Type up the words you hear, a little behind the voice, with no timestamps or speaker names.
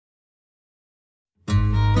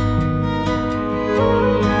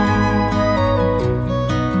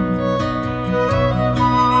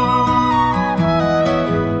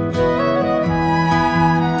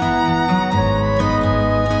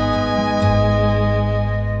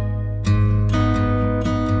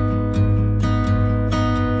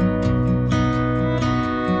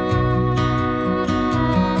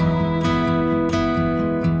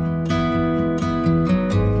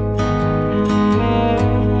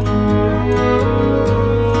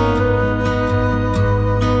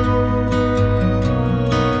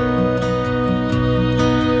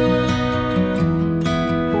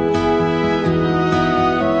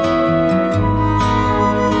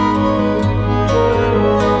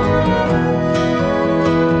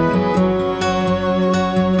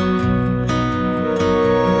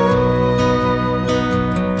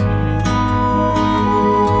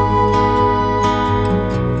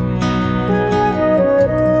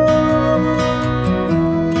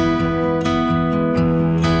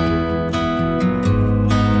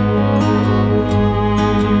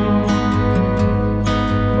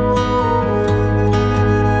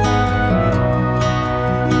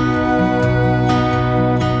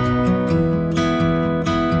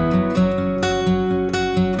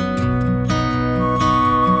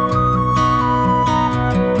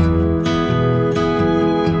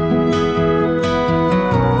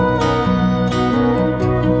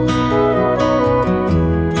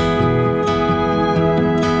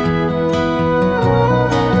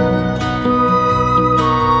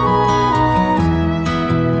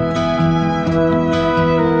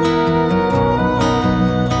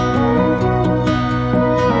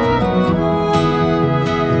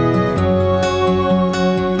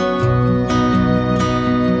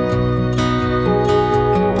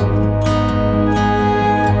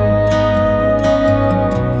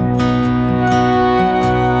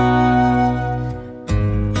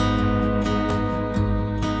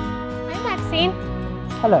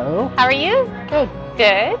are you? Good.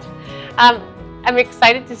 Good. I'm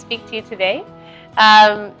excited to speak to you today.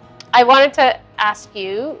 I wanted to ask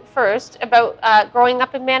you first about growing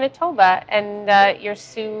up in Manitoba and your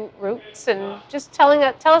Sioux roots, and just tell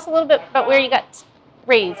us a little bit about where you got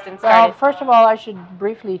raised and started. Well, first of all, I should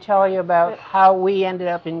briefly tell you about how we ended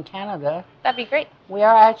up in Canada. That'd be great. We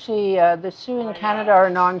are actually, the Sioux in Canada are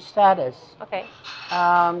non-status. Okay.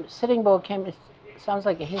 Sitting Bull came, sounds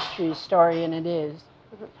like a history story, and it is.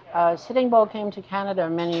 Sitting Bull came to Canada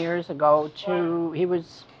many years ago he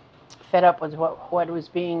was fed up with what was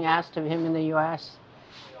being asked of him in the U.S.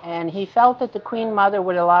 And he felt that the Queen Mother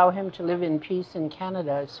would allow him to live in peace in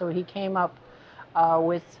Canada. So he came up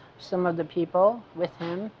with some of the people with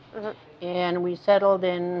him. And we settled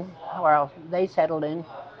in, well, they settled in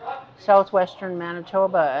southwestern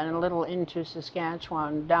Manitoba and a little into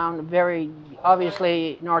Saskatchewan, down very,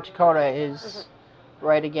 obviously North Dakota is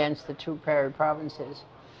right against the two prairie provinces.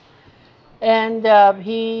 And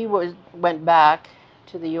he went back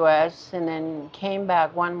to the U.S. and then came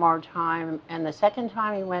back one more time. And the second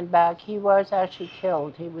time he went back, he was actually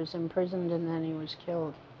killed. He was imprisoned and then he was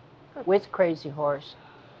killed with Crazy Horse.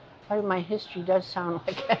 My history does sound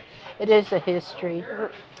like it is a history.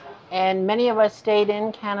 And many of us stayed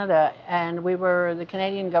in Canada, and the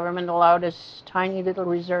Canadian government allowed us tiny little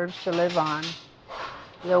reserves to live on,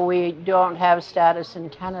 though we don't have status in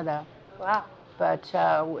Canada. Wow. But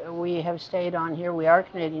we have stayed on here. We are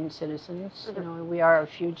Canadian citizens. You know, we are a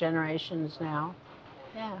few generations now.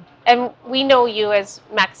 Yeah. And we know you as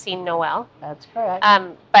Maxine Noel. That's correct.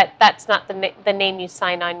 But that's not the name you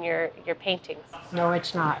sign on your paintings. No,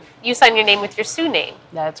 it's not. You sign your name with your Sioux name.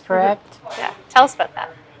 That's correct. Yeah. Tell us about that.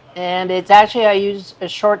 And it's actually, I use a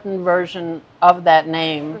shortened version of that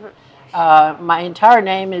name. My entire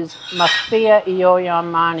name is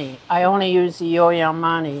Ioyan Mani. I only use the Ioyan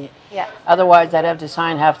Mani. Yeah. Otherwise, I'd have to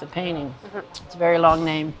sign half the painting. It's a very long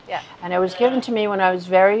name. Yeah. And it was given to me when I was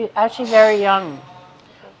actually very young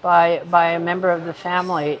by a member of the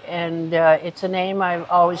family. And it's a name I've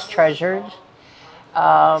always treasured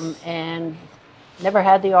and never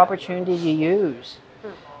had the opportunity to use.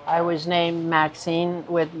 I was named Maxine.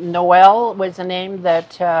 With Noel was a name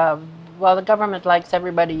that, well, the government likes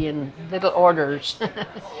everybody in little orders.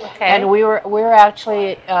 Okay. And we were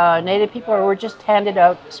actually Native people who were just handed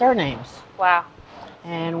out surnames. Wow.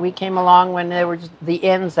 And we came along when there was the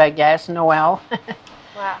ends, I guess, Noel.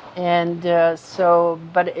 Wow. And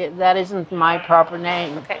but that isn't my proper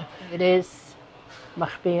name. Okay. It is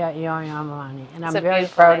Ioyan Mani, and I'm It's a very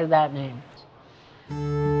beautiful proud name. of that name.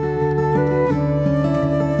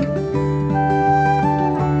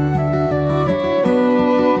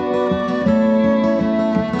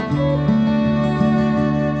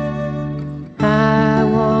 I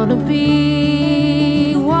wanna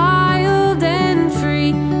be wild and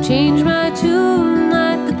free, change my tune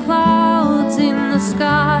like the clouds in the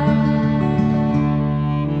sky.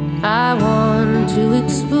 I want to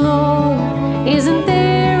explore, isn't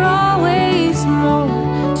there always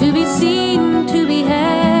more to be seen, to be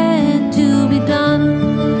had, to be done?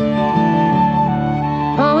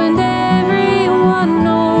 Oh, and everyone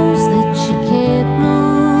knows that you can't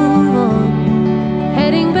move on,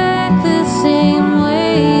 heading back the same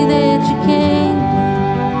way that you came.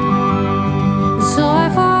 So I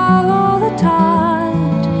follow the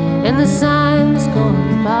tide and the signs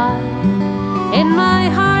gone by, and my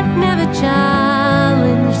heart never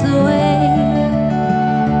challenged the way,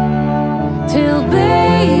 till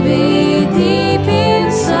baby deep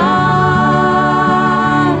inside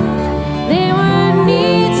there were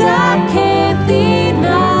needs I can't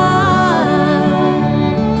deny.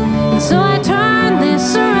 And so I turned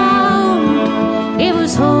this around, it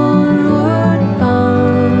was homeward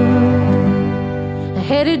bound. I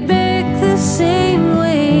headed back the same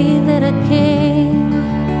way that I came.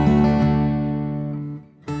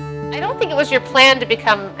 I don't think it was your plan to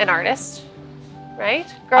become an artist, right?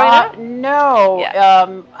 Growing up? No.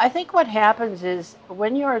 Yeah. I think what happens is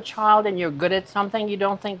when you're a child and you're good at something, you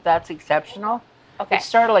don't think that's exceptional. Okay. It's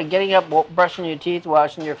sort of like getting up, brushing your teeth,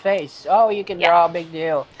 washing your face. Oh, you can draw, a big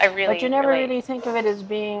deal. I really But you never relate. really think of it as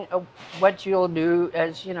being what you'll do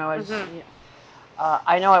as, you know, as...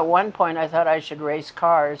 I know at one point I thought I should race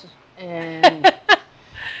cars, and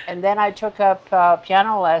and then I took up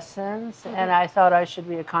piano lessons, and I thought I should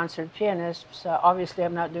be a concert pianist. So obviously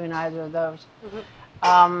I'm not doing either of those.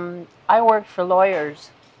 I worked for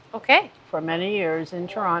lawyers Okay. for many years in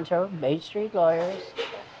Toronto, Bay Street lawyers,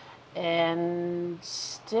 and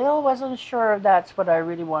still wasn't sure if that's what I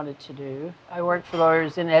really wanted to do. I worked for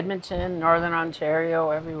lawyers in Edmonton, Northern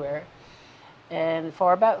Ontario, everywhere, and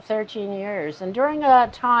for about 13 years. And during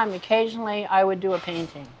that time, occasionally I would do a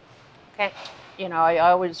painting. Okay. You know, I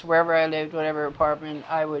always, wherever I lived, whatever apartment,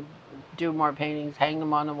 I would do more paintings, hang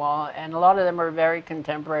them on the wall, and a lot of them are very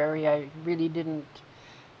contemporary. I really didn't.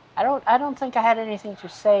 I don't think I had anything to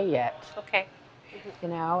say yet. Okay. You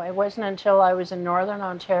know, it wasn't until I was in Northern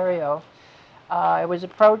Ontario. I was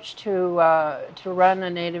approached to run a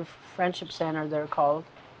Native Friendship Center, they're called,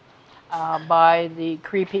 by the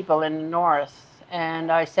Cree people in the north,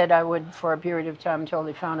 and I said I would for a period of time until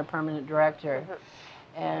they found a permanent director.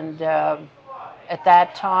 And at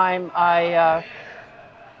that time, I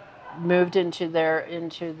moved into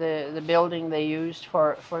the building they used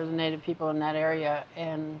for the Native people in that area,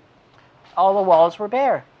 and all the walls were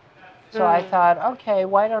bare. So I thought, okay,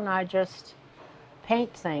 why don't I just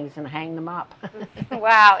paint things and hang them up?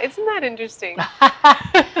 Wow, isn't that interesting?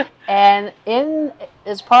 And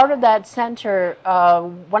as part of that center,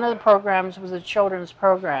 one of the programs was a children's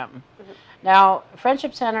program. Now,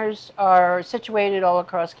 friendship centers are situated all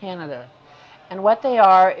across Canada. And what they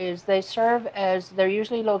are is they serve as, they're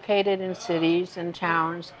usually located in cities and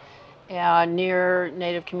towns near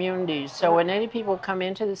Native communities. So when Native people come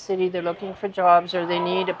into the city, they're looking for jobs or they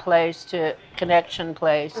need a place connection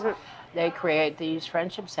place, they create these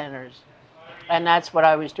friendship centers. And that's what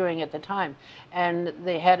I was doing at the time. And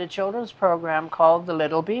they had a children's program called the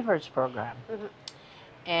Little Beavers program.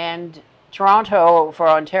 And Toronto for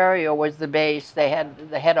Ontario was the base. They had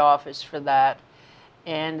the head office for that.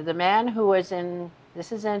 And the man who was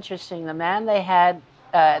this is interesting, the man they had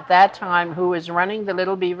at that time who was running the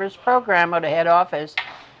Little Beavers program at the head office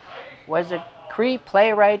was a Cree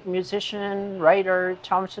playwright, musician, writer,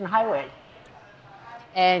 Thompson Highway.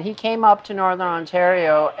 And he came up to Northern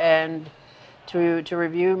Ontario and to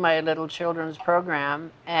review my little children's program,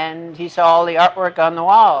 and he saw all the artwork on the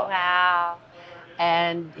wall. Wow.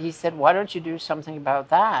 And he said, why don't you do something about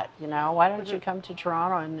that? You know, why don't you come to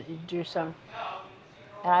Toronto and do some...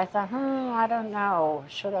 And I thought, I don't know,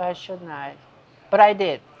 should I, shouldn't I? But I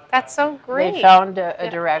did. That's so great. They found a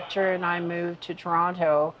director, and I moved to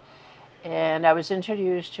Toronto, and I was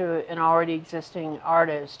introduced to an already existing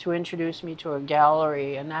artist who introduced me to a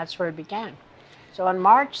gallery, and that's where it began. So on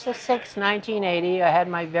March the 6th, 1980, I had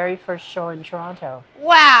my very first show in Toronto.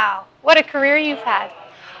 Wow, what a career you've had.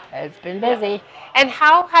 It's been busy. And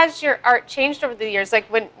how has your art changed over the years? Like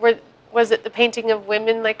was it the painting of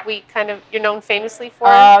women like you're known famously for?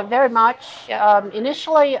 Very much. Yeah.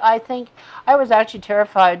 Initially, I think I was actually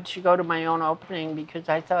terrified to go to my own opening because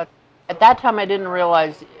I thought, at that time I didn't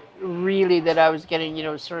realize really that I was getting, you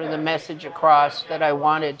know, sort of the message across that I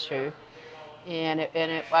wanted to.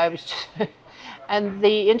 I was just and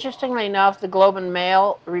interestingly enough, the Globe and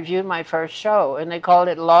Mail reviewed my first show, and they called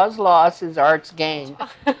it "Law's Loss is Art's Gain."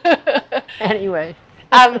 Anyway.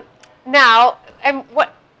 Now, and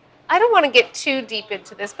what I don't want to get too deep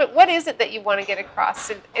into this, but what is it that you want to get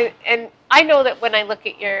across? And I know that when I look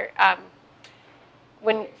at your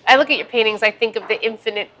paintings, I think of the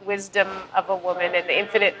infinite wisdom of a woman and the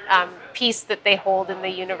infinite peace that they hold in the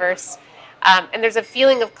universe. And there's a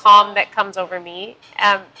feeling of calm that comes over me.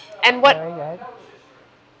 And what Very good.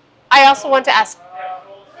 I also want to ask,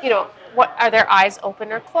 you know, what are their eyes open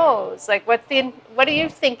or closed? Like, what are you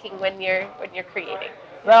thinking when you're creating?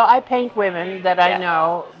 Well, I paint women that I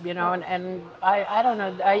know, you know, and I don't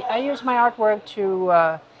know. I use my artwork to.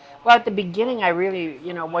 Well, at the beginning, I really,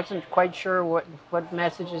 you know, wasn't quite sure what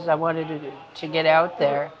messages I wanted to get out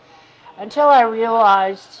there, until I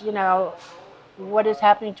realized, you know, what is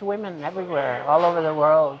happening to women everywhere, all over the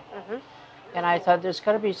world. And I thought there's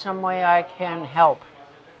got to be some way I can help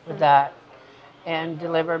with that and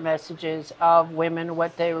deliver messages of women,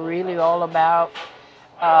 what they're really all about.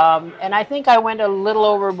 And I think I went a little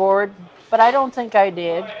overboard, but I don't think I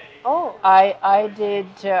did. Oh. I did.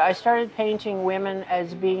 I started painting women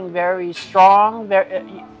as being very strong.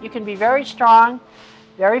 You can be very strong,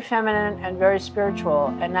 very feminine, and very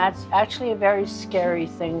spiritual. And that's actually a very scary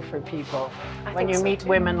thing for people when you meet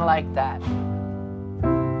women like that.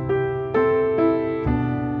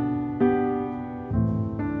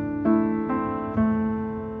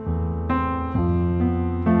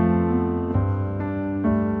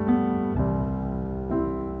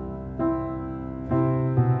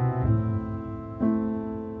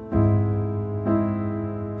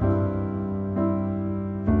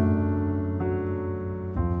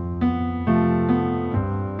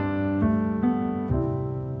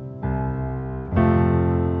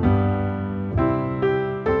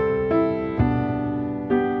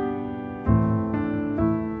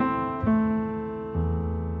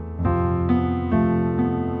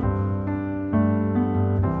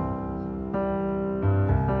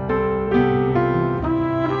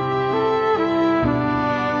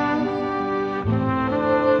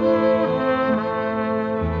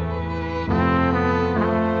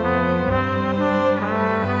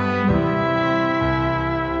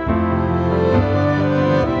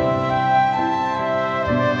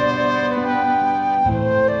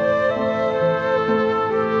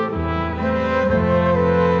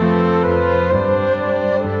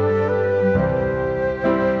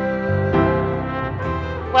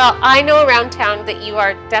 Well, I know around town that you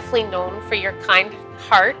are definitely known for your kind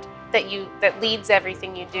heart that leads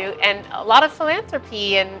everything you do, and a lot of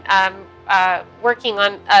philanthropy and working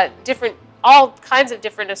on all kinds of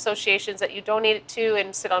different associations that you donate to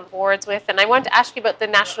and sit on boards with. And I wanted to ask you about the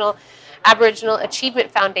National Aboriginal Achievement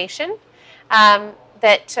Foundation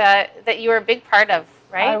that you were a big part of,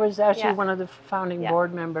 right? I was actually one of the founding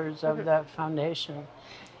board members of that foundation.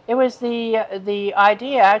 It was the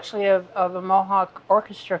idea actually of a Mohawk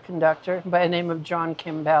orchestra conductor by the name of John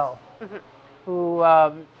Kimbell, who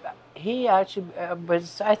he actually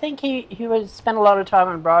was, I think he spent a lot of time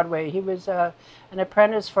on Broadway. He was an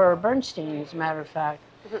apprentice for Bernstein, as a matter of fact.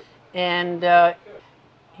 And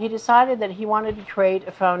he decided that he wanted to create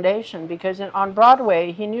a foundation because on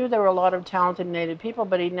Broadway, he knew there were a lot of talented Native people,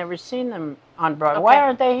 but he'd never seen them on Broadway. Okay. Why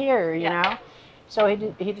aren't they here, you know? So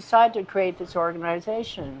he decided to create this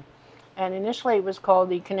organization. And initially it was called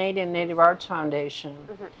the Canadian Native Arts Foundation.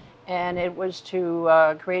 And it was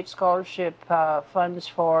to create scholarship funds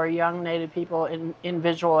for young Native people in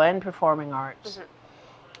visual and performing arts.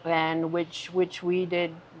 And which we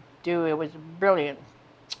did do. It was brilliant.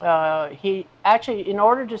 He actually, in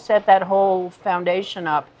order to set that whole foundation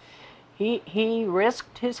up, he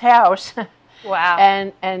risked his house. Wow.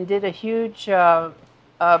 And did a huge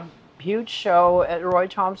show at Roy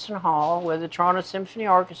Thompson Hall with the Toronto Symphony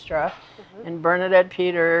Orchestra and Bernadette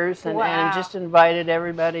Peters, and just invited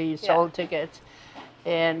everybody, sold tickets.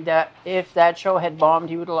 And if that show had bombed,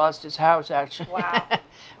 he would have lost his house, actually. Wow.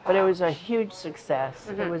 But it was a huge success.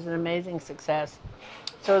 It was an amazing success.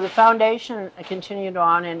 So the foundation continued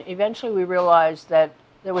on, and eventually we realized that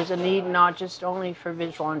there was a need not just only for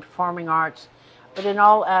visual and performing arts, but in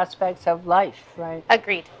all aspects of life, right?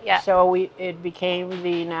 Agreed, yeah. So it became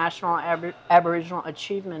the National Aboriginal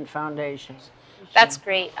Achievement Foundation. That's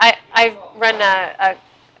great. I run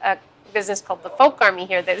a business called the Folk Army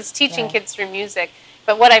here that is teaching kids through music.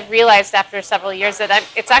 But what I've realized after several years that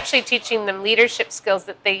it's actually teaching them leadership skills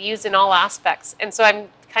that they use in all aspects. And so I'm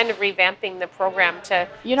kind of revamping the program to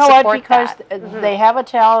support what? Because that. they have a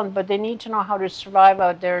talent, but they need to know how to survive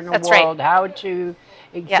out there in the world, how to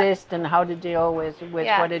exist and how to deal with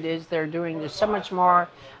what it is they're doing. There's so much more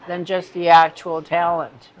than just the actual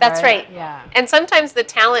talent. That's right. Yeah. And sometimes the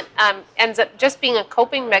talent ends up just being a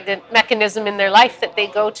coping mechanism in their life that they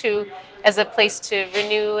go to as a place to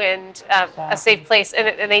renew and a safe place,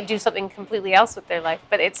 and they do something completely else with their life.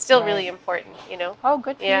 But it's still really important, you know. Oh,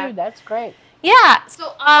 good for you. That's great. Yeah.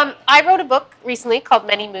 So I wrote a book recently called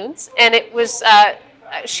Many Moons, and it was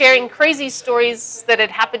sharing crazy stories that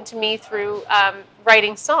had happened to me through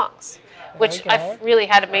writing songs, which I've really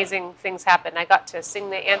had amazing things happen. I got to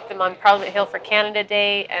sing the anthem on Parliament Hill for Canada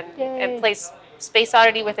Day and play Space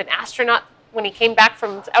Oddity with an astronaut when he came back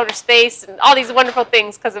from outer space, and all these wonderful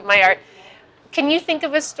things because of my art. Can you think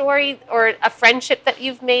of a story or a friendship that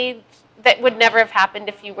you've made that would never have happened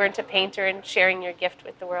if you weren't a painter and sharing your gift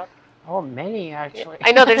with the world? Oh, many, actually.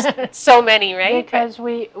 I know there's so many, right? Because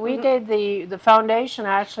we did the foundation,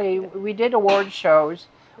 actually, we did award shows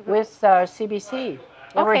with CBC.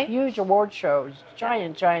 They were huge award shows,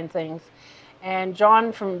 giant things. And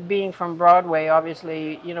John, from being from Broadway,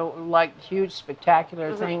 obviously, you know, liked huge,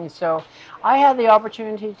 spectacular things. So I had the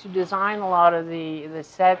opportunity to design a lot of the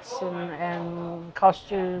sets and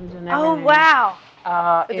costumes and everything. Oh, wow.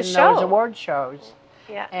 In those award shows.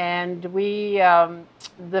 Yeah. And we,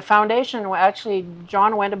 the foundation, actually,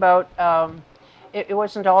 John went about, it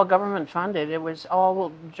wasn't all government funded. It was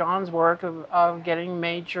all John's work of getting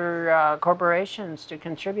major corporations to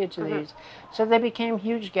contribute to these. So they became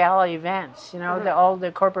huge gala events. You know, all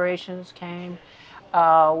the corporations came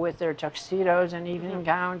with their tuxedos and evening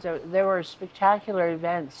gowns. They were spectacular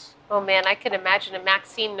events. Oh man, I can imagine a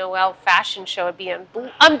Maxine Noel fashion show would be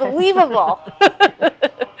unbelievable.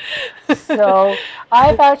 So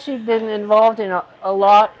I've actually been involved in a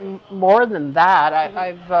lot more than that.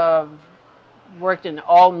 I've worked in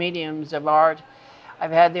all mediums of art.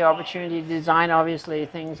 I've had the opportunity to design, obviously,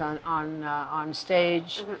 things on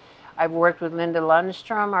stage. I've worked with Linda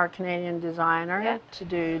Lundstrom, our Canadian designer, to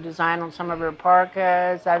do design on some of her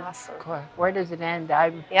parkas. Awesome. Where does it end?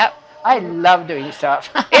 I love doing stuff.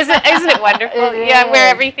 Isn't it wonderful? Yeah, where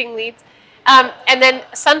everything leads. And then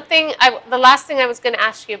the last thing I was going to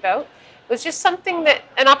ask you about was just something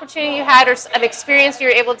an opportunity you had or an experience you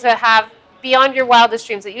were able to have beyond your wildest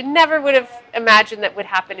dreams that you never would have imagined that would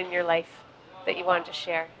happen in your life that you wanted to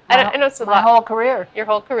share. I know it's a lot. My whole career. Your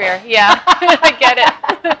whole career, yeah. I get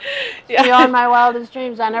it. Beyond my wildest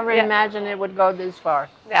dreams, I never imagined it would go this far.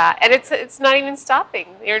 Yeah, and it's not even stopping.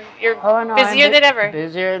 You're busier than ever.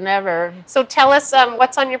 Busier than ever. So tell us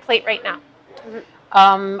what's on your plate right now.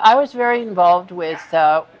 I was very involved with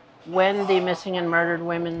when the missing and murdered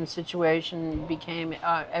women situation became,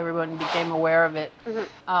 everyone became aware of it.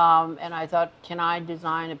 And I thought, can I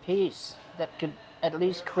design a piece that could at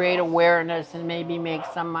least create awareness and maybe make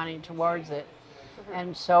some money towards it?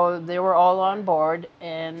 And so they were all on board,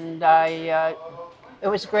 and it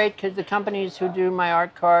was great because the companies who do my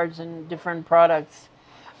art cards and different products,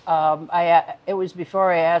 it was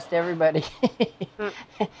before I asked everybody,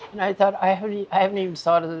 and I thought I haven't even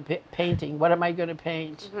thought of the painting. What am I going to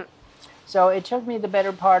paint? So it took me the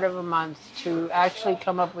better part of a month to actually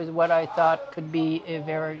come up with what I thought could be a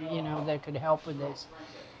very, that could help with this.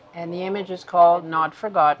 And the image is called Not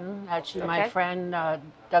Forgotten. Actually, my friend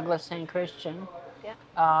Douglas St. Christian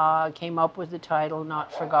came up with the title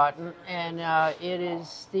Not Forgotten, and it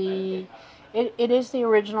is the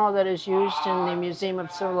original that is used in the Museum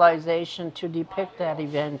of Civilization to depict that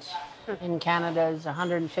event in Canada's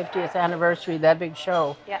 150th anniversary, that big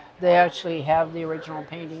show. They actually have the original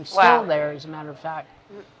painting still there, as a matter of fact.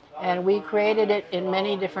 And we created it in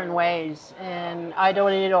many different ways, and I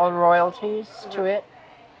donated all royalties to it.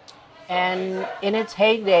 And in its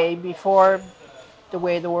heyday, before the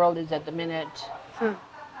way the world is at the minute,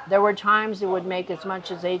 there were times it would make as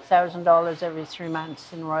much as $8,000 every 3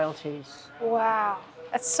 months in royalties. Wow,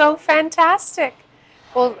 that's so fantastic.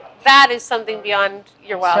 Well, that is something beyond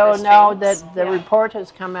your wildest dreams. So now dreams. that the report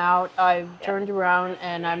has come out, I've turned around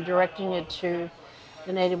and I'm directing it to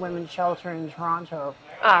the Native Women's Shelter in Toronto.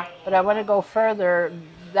 But I want to go further.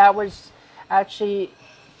 That was actually,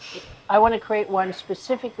 I want to create one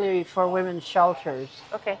specifically for women's shelters.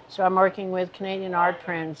 So I'm working with Canadian Art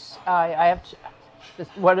Prints. I have to,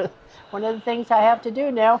 one of the things I have to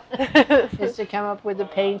do now is to come up with a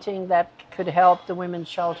painting that could help the women's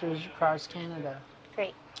shelters across Canada.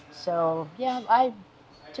 Great. So yeah,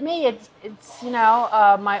 to me it's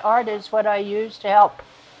my art is what I use to help.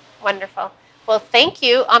 Wonderful. Well, thank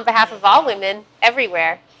you on behalf of all women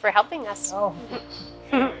everywhere for helping us.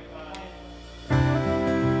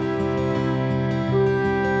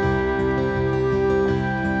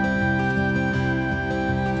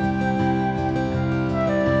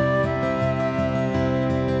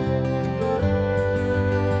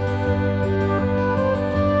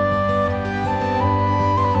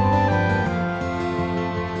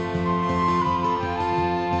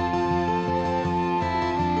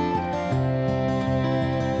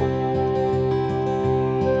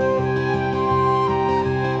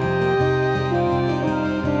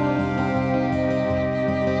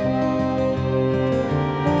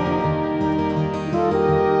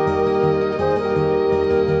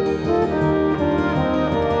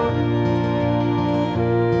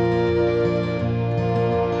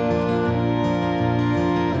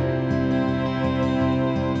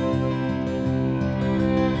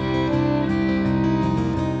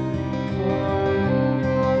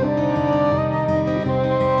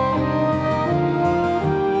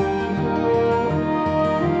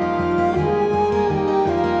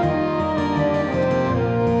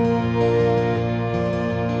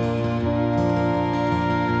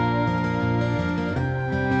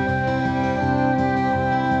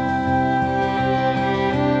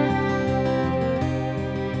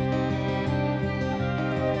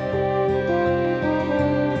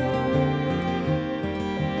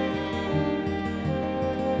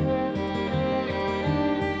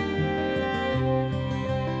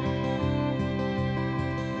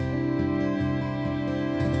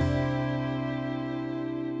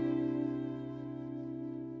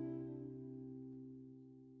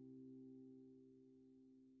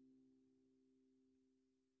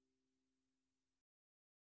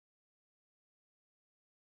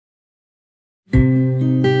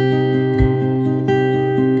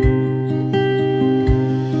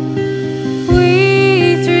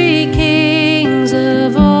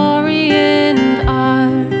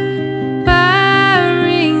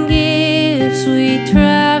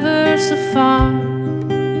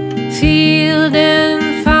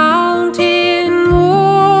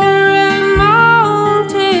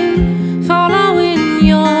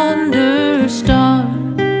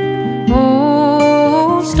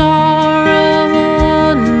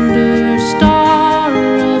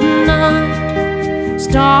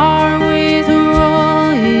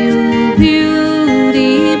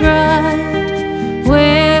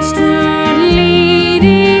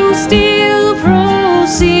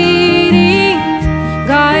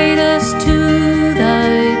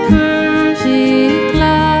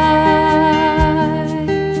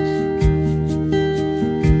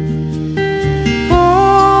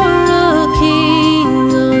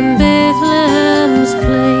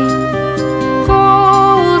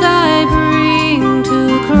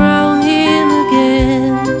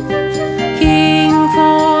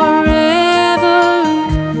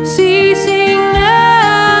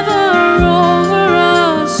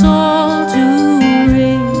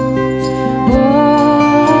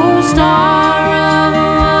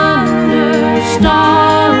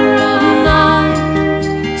 star of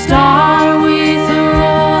night, star with a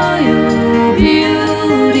royal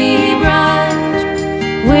beauty bright,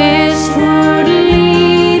 westward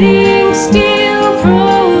leading, still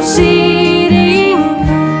proceeding,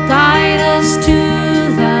 guide us to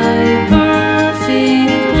thy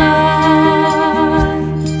perfect light.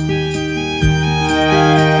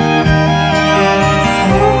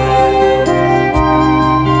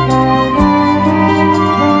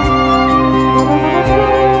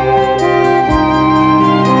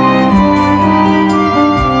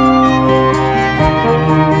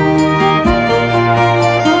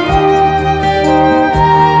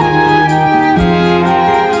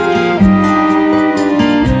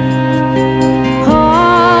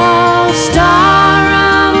 Oh, star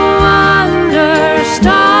of wonder,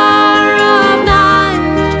 star of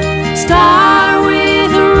night, star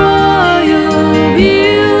with royal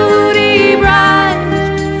beauty bright,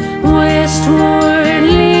 westward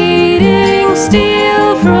leading,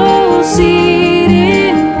 still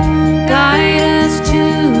proceeding, guide us to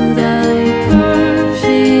thy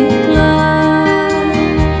perfect light.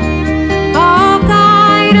 Oh,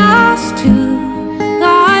 guide us to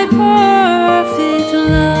thy perfect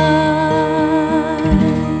light.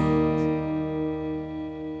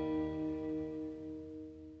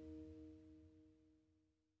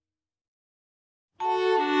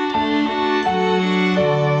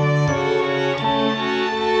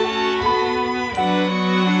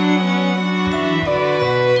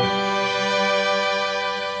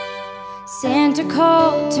 Santa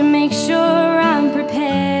called to make sure I'm prepared.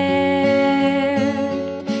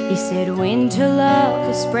 He said winter love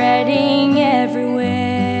is spreading everywhere.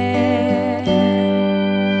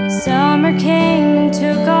 Summer came and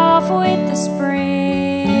took off with the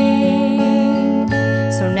spring.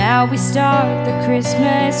 So now we start the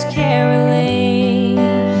Christmas caroling.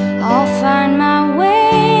 I'll find my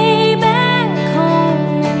way back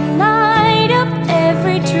home and light up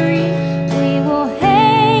every tree. We will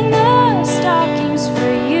hang the stockings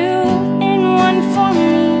for you and one for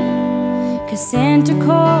me. 'Cause Santa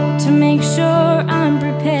called to make sure I'm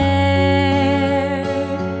prepared.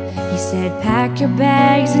 He said pack your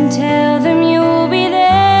bags and tell them you'll be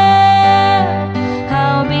there.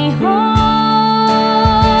 I'll be home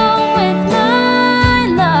with my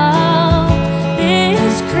love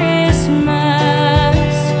this Christmas.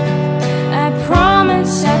 I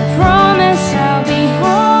promise I'll be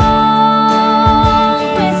home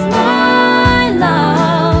with my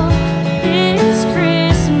love this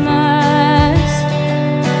Christmas.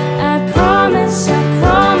 I promise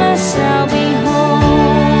I'll be home.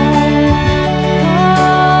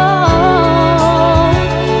 Oh,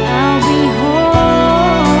 I'll be home.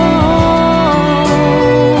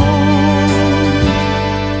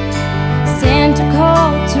 Santa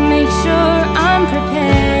called to make sure I'm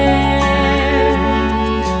prepared.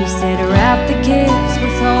 He said wrap the gifts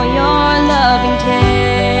with all your love and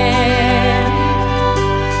care.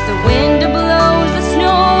 The wind blows the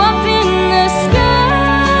snow up in the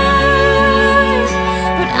sky,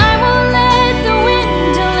 but I won't let the wind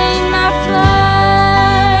delay my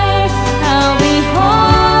flight. I'll be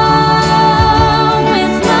home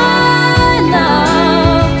with my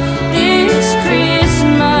love this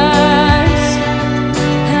Christmas.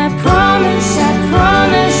 I promise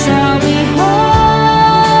I'll be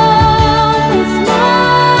home with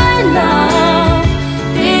my love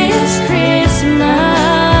this Christmas.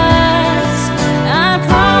 I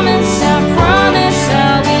promise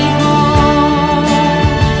I'll be home.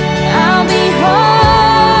 I'll be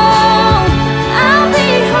home. I'll be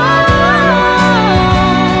home.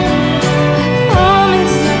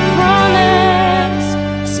 I promise.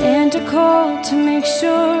 Santa called to make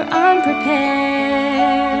sure I'm prepared.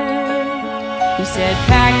 He said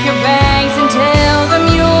pack your bags and tell them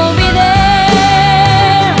you'll be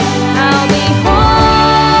there. I'll be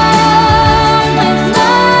home with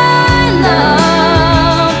my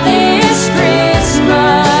love this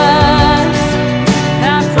Christmas.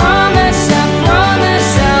 I promise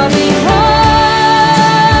I'll be home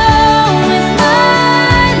with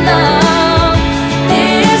my love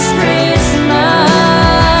this Christmas.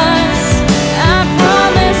 I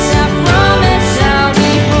promise I'll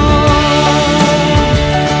be home.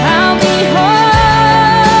 I'll be home.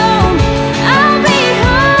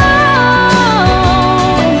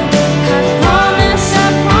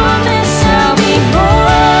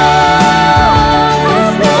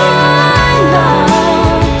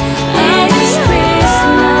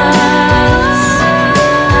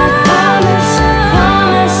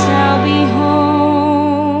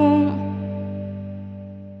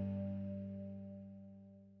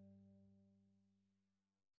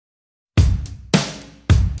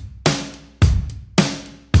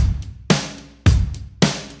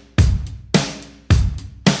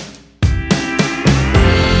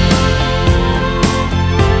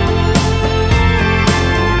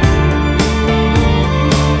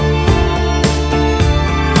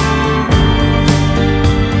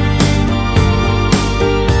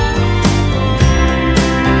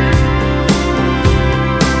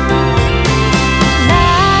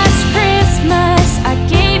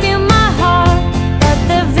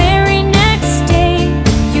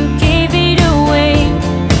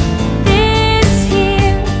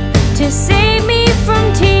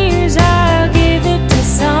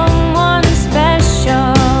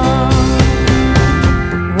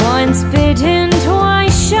 Once bitten,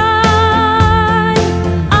 twice shy.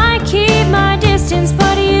 I keep my distance,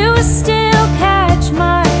 but you still catch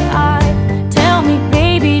my eye. Tell me,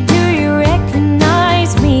 baby, do you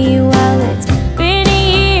recognize me? Well, it's been a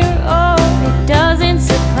year, oh, it doesn't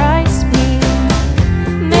surprise me.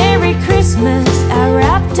 Merry Christmas, I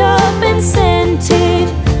wrapped up and sent it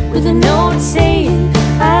with a note saying,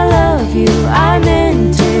 I love you, I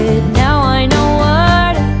meant it. Now I know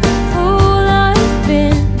what a fool I've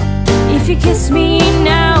been. If you kiss me